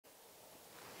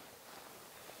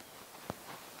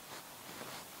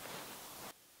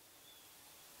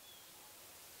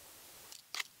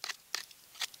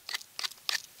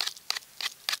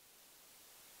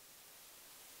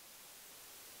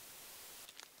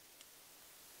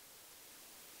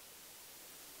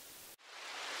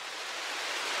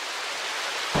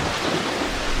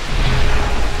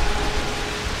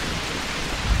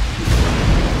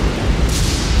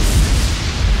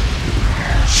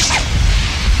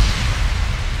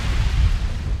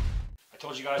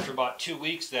you guys for about 2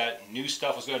 weeks that new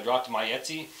stuff was going to drop to my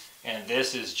Etsy, and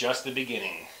this is just the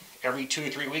beginning. Every 2 or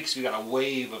 3 weeks we got a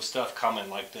wave of stuff coming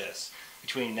like this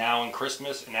between now and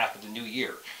Christmas and after the new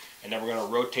year. And then we're going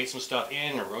to rotate some stuff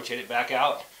in and rotate it back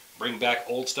out, bring back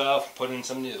old stuff, put in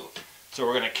some new. So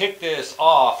we're going to kick this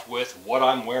off with what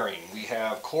I'm wearing. We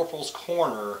have Corporals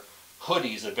Corner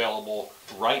hoodies available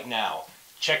right now.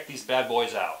 Check these bad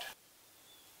boys out.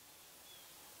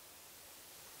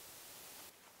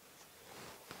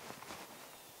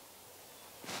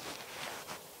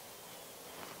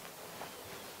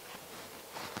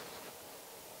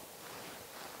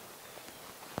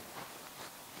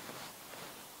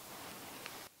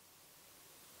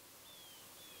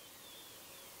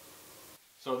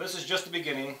 So this is just the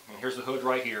beginning, and here's the hood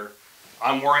right here.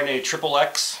 I'm wearing a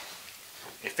XXX.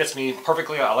 It fits me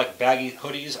perfectly. I like baggy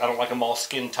hoodies. I don't like them all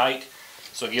skin tight,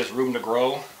 so it gives room to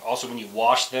grow. Also, when you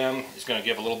wash them, it's going to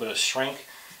give a little bit of shrink.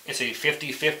 It's a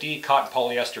 50-50 cotton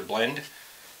polyester blend,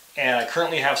 and I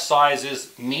currently have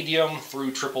sizes medium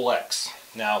through XXX.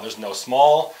 Now, there's no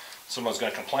small. Someone's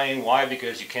going to complain. Why?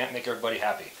 Because you can't make everybody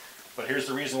happy. But here's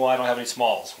the reason why I don't have any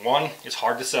smalls. One, it's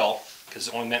hard to sell because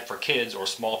it's only meant for kids or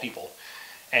small people.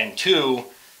 And two,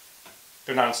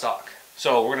 they're not in stock.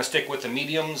 So we're going to stick with the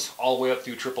mediums all the way up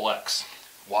through XXX.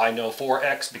 Why no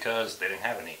 4X? Because they didn't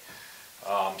have any.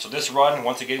 So this run,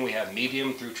 once again, we have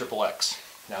medium through XXX.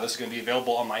 Now this is going to be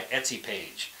available on my Etsy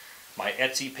page. My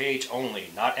Etsy page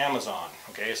only, not Amazon.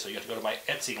 Okay, so you have to go to my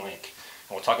Etsy link.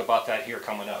 And we'll talk about that here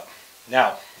coming up.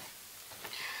 Now,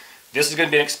 this is going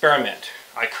to be an experiment.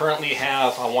 I currently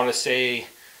have, I want to say,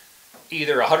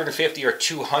 either 150 or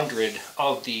 200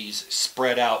 of these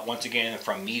spread out, once again,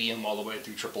 from medium all the way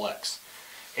through XXX.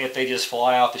 If they just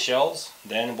fly off the shelves,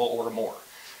 then we'll order more.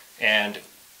 And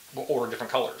we'll order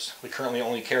different colors. We currently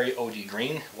only carry OD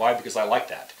green. Why? Because I like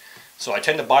that. So I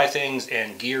tend to buy things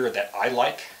and gear that I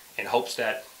like in hopes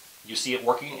that you see it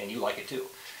working and you like it too.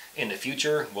 In the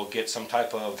future, we'll get some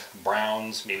type of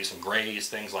browns, maybe some grays,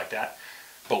 things like that.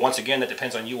 But once again, that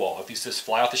depends on you all. If these just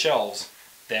fly off the shelves,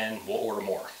 then we'll order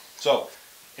more. So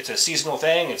it's a seasonal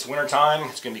thing. It's winter time.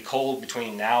 It's going to be cold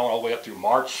between now all the way up through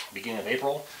March, beginning of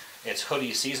April. It's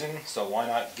hoodie season, so why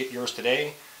not get yours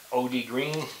today? OD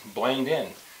green, blend in.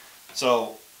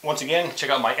 So once again, check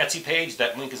out my Etsy page.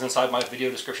 That link is inside my video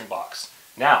description box.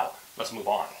 Now, let's move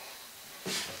on.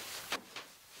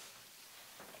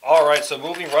 Alright, so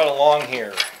moving right along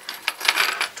here.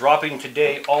 Dropping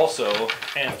today also,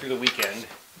 and through the weekend,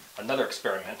 another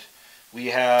experiment. We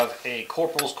have a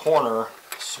Corporals Corner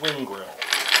swing grill.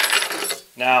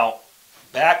 Now,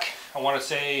 back, I want to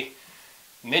say,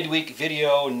 midweek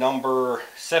video number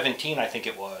 17, I think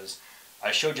it was,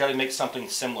 I showed you how to make something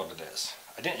similar to this.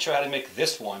 I didn't show you how to make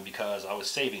this one because I was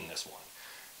saving this one.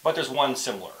 But there's one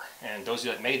similar, and those of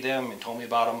you that made them and told me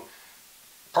about them,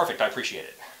 perfect, I appreciate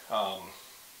it.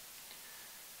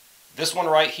 This one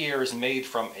right here is made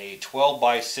from a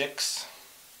 12x6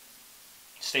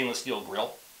 stainless steel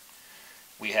grill.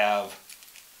 We have,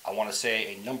 I want to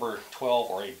say, a number 12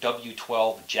 or a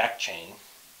W12 jack chain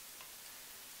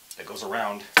that goes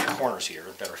around the corners here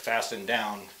that are fastened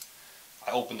down.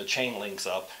 I open the chain links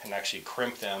up and actually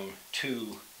crimp them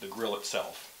to the grill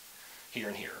itself, here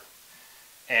and here.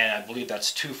 And I believe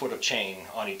that's 2 foot of chain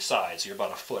on each side, so you're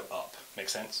about a foot up. Make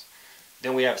sense?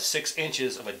 Then we have 6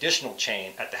 inches of additional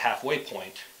chain at the halfway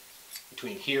point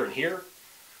between here and here,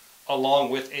 along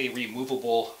with a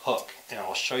removable hook. And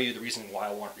I'll show you the reason why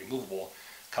I want it removable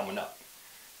coming up.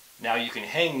 Now you can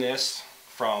hang this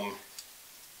from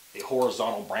a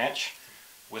horizontal branch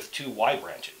with 2 Y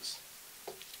branches.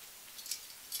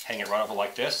 Hang it right over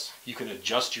like this. You can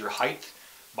adjust your height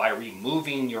by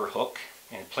removing your hook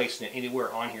and placing it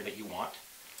anywhere on here that you want.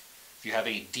 If you have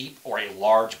a deep or a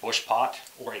large bush pot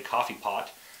or a coffee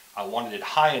pot, I wanted it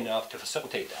high enough to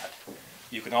facilitate that.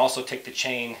 You can also take the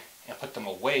chain and put them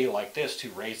away like this to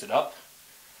raise it up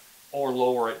or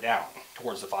lower it down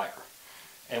towards the fire.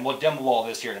 And we'll demo all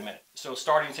this here in a minute. So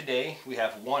starting today, we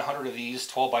have 100 of these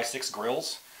 12x6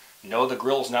 grills. No, the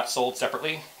grill is not sold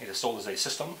separately. It is sold as a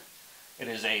system. It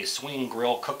is a swing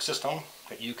grill cook system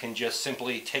that you can just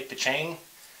simply take the chain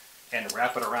and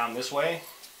wrap it around this way.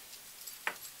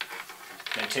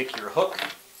 Then take your hook,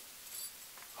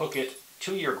 hook it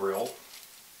to your grill,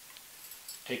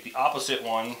 take the opposite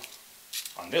one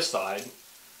on this side,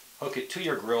 hook it to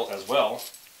your grill as well,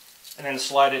 and then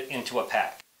slide it into a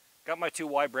pack. Got my 2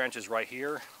 Y branches right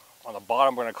here. On the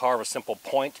bottom, we're going to carve a simple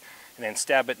point and then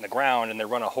stab it in the ground and then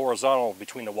run a horizontal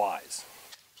between the Ys.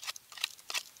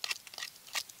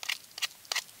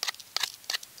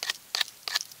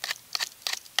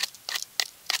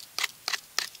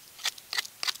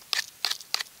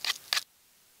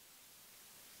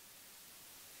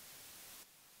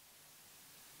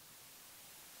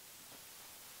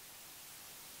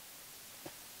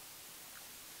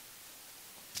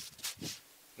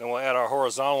 Then we'll add our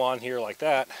horizontal on here like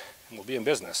that, and we'll be in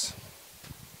business.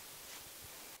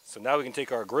 So now we can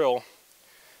take our grill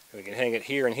and we can hang it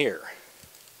here and here.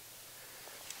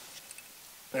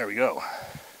 There we go.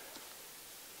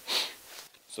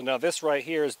 So now this right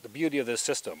here is the beauty of this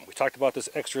system. We talked about this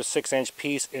extra 6-inch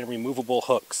piece and removable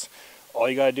hooks. All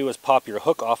you gotta do is pop your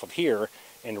hook off of here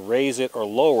and raise it or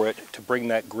lower it to bring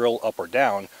that grill up or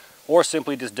down, or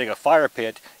simply just dig a fire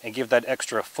pit and give that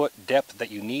extra foot depth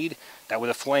that you need. That way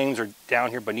the flames are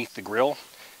down here beneath the grill.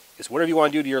 It's whatever you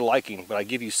want to do to your liking, but I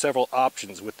give you several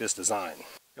options with this design.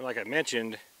 And like I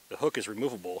mentioned, the hook is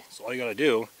removable, so all you got to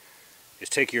do is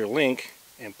take your link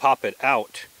and pop it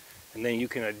out, and then you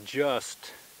can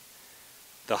adjust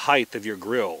the height of your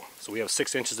grill. So we have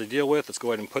 6 inches to deal with. Let's go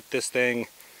ahead and put this thing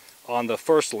on the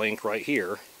first link right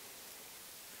here.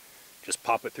 Just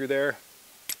pop it through there,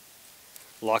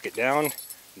 lock it down,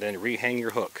 then rehang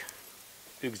your hook.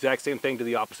 The exact same thing to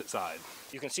the opposite side.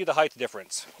 You can see the height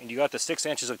difference, and you got the 6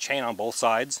 inches of chain on both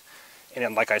sides. And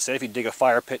then, like I said, if you dig a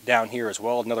fire pit down here as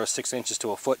well, another 6 inches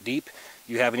to a foot deep,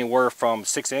 you have anywhere from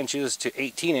 6 inches to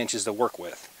 18 inches to work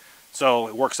with. So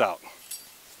it works out.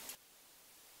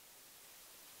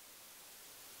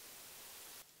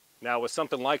 Now with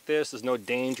something like this, there's no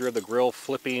danger of the grill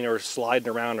flipping or sliding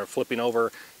around or flipping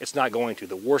over. It's not going to.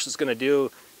 The worst it's going to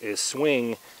do is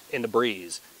swing in the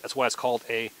breeze. That's why it's called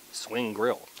a swing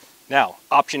grill. Now,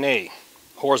 option A,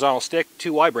 horizontal stick,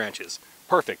 2 Y branches.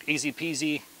 Perfect, easy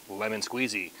peasy, lemon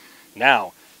squeezy.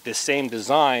 Now, this same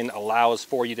design allows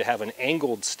for you to have an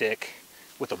angled stick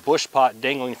with a bush pot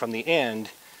dangling from the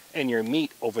end and your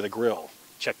meat over the grill.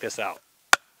 Check this out.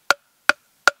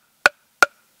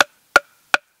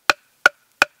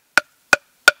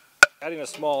 Adding a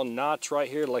small notch right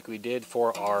here like we did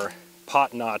for our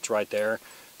pot notch right there.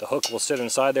 The hook will sit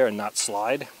inside there and not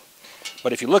slide.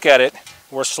 But if you look at it,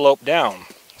 we're sloped down.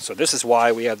 So this is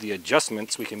why we have the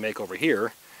adjustments we can make over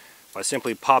here by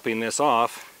simply popping this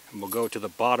off. And we'll go to the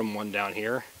bottom one down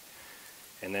here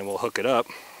and then we'll hook it up.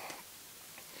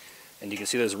 And you can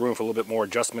see there's room for a little bit more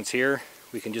adjustments here.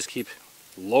 We can just keep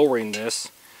lowering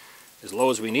this as low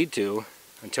as we need to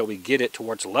until we get it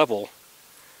towards level.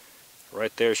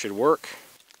 Right there should work.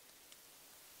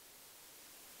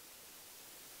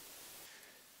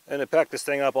 And to pack this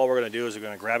thing up, all we're going to do is we're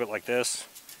going to grab it like this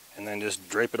and then just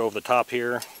drape it over the top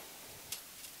here,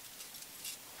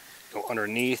 go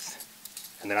underneath,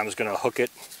 and then I'm just going to hook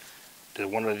it to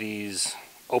one of these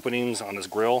openings on this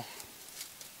grill.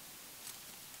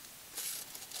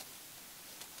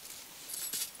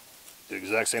 Do the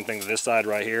exact same thing to this side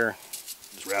right here.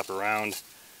 Just wrap it around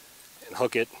and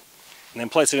hook it, and then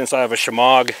place it inside of a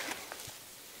shamog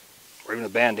or even a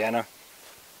bandana.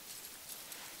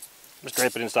 Just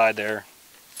drape it inside there.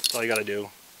 That's all you got to do.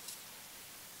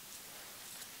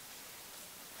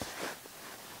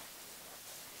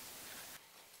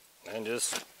 And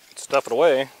just stuff it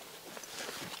away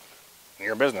in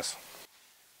your business.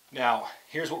 Now,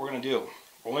 here's what we're going to do.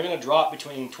 We're only going to drop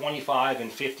between 25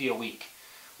 and 50 a week.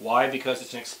 Why? Because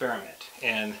it's an experiment.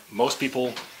 And most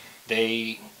people,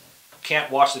 they can't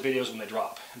watch the videos when they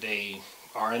drop. They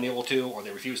are unable to, or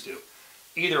they refuse to.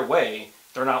 Either way,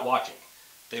 they're not watching.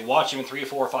 They watch them 3,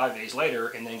 4, or 5 days later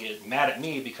and then get mad at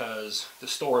me because the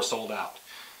store is sold out.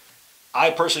 I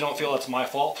personally don't feel it's my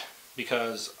fault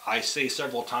because I say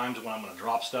several times when I'm going to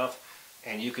drop stuff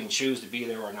and you can choose to be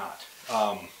there or not.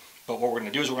 But what we're going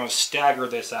to do is we're going to stagger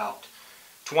this out.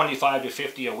 25 to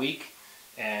 50 a week,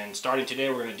 and starting today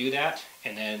we're going to do that,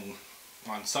 and then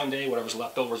on Sunday whatever's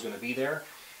left over is going to be there.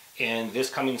 In this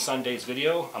coming Sunday's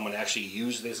video, I'm going to actually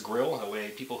use this grill. That way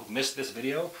people who missed this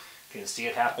video can see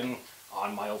it happen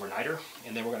on my overnighter,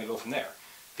 and then we're going to go from there.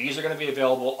 These are going to be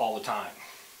available all the time.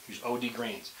 Use OD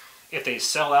greens. If they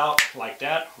sell out like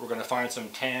that, we're going to find some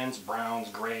tans, browns,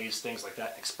 grays, things like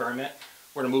that, experiment.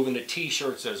 We're going to move into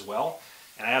t-shirts as well.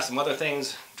 And I have some other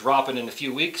things dropping in a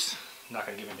few weeks. I'm not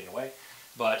going to give anything away,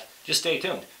 but just stay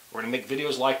tuned. We're going to make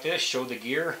videos like this, show the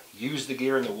gear, use the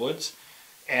gear in the woods.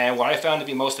 And what I found to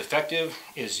be most effective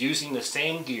is using the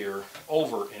same gear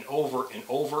over and over and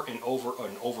over and over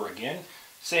and over again.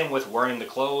 Same with wearing the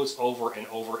clothes over and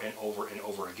over and over and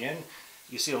over again.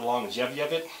 You see the longevity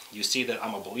of it, you see that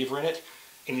I'm a believer in it,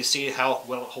 and you see how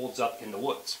well it holds up in the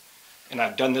woods. And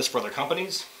I've done this for other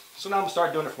companies, so now I'm going to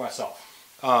start doing it for myself.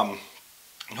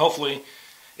 And hopefully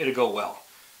it'll go well.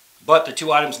 But the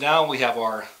 2 items now, we have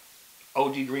our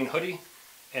OD green hoodie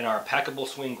and our packable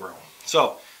swing grill.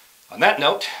 So on that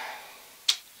note,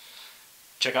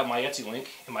 check out my Etsy link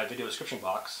in my video description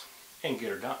box and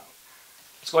get her done.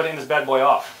 Let's go ahead and end this bad boy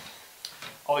off.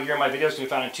 All the gear in my videos can be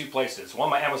found in 2 places. 1,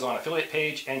 my Amazon affiliate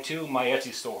page, and 2, my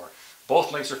Etsy store.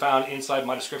 Both links are found inside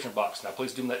my description box. Now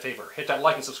please do me that favor. Hit that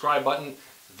like and subscribe button,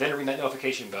 then ring that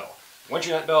notification bell. Once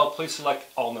you hit that bell, please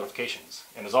select all notifications.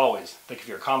 And as always, thank you for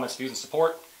your comments, views, and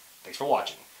support. Thanks for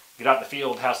watching. Get out in the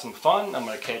field, have some fun. I'm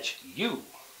going to catch you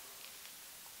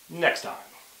next time.